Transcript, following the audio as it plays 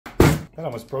That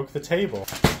almost broke the table.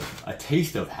 A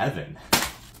taste of heaven.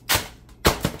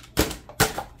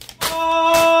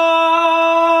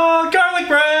 Oh, garlic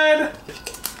bread!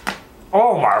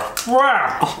 Oh my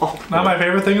crap! Oh, Not my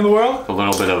favorite thing in the world. a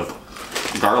little bit of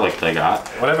garlic they got.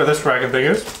 Whatever this bragging thing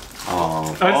is. Oh,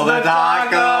 It's the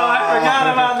taco! I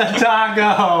forgot about the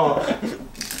taco!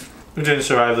 We didn't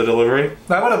survive the delivery.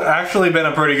 That would have actually been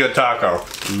a pretty good taco.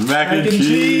 mac and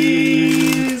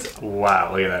cheese.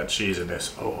 Wow, look at that cheese in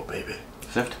this. Oh, baby.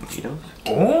 Does it have tomatoes?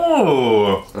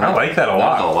 Oh, I like that a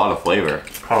lot. That's a lot of flavor.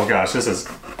 Oh gosh, this is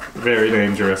very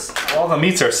dangerous. All the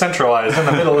meats are centralized in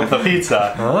the middle of the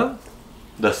pizza. Huh?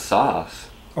 The sauce.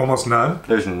 Almost none.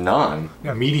 There's none.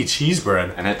 Yeah, meaty cheese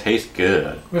bread. And it tastes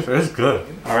good. This is good.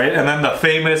 All right, and then the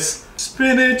famous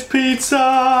spinach pizza.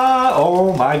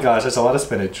 Oh my gosh, that's a lot of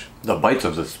spinach. The bites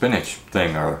of the spinach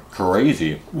thing are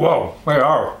crazy. Whoa, they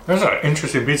are. This is an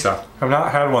interesting pizza. I've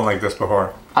not had one like this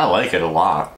before. I like it a lot.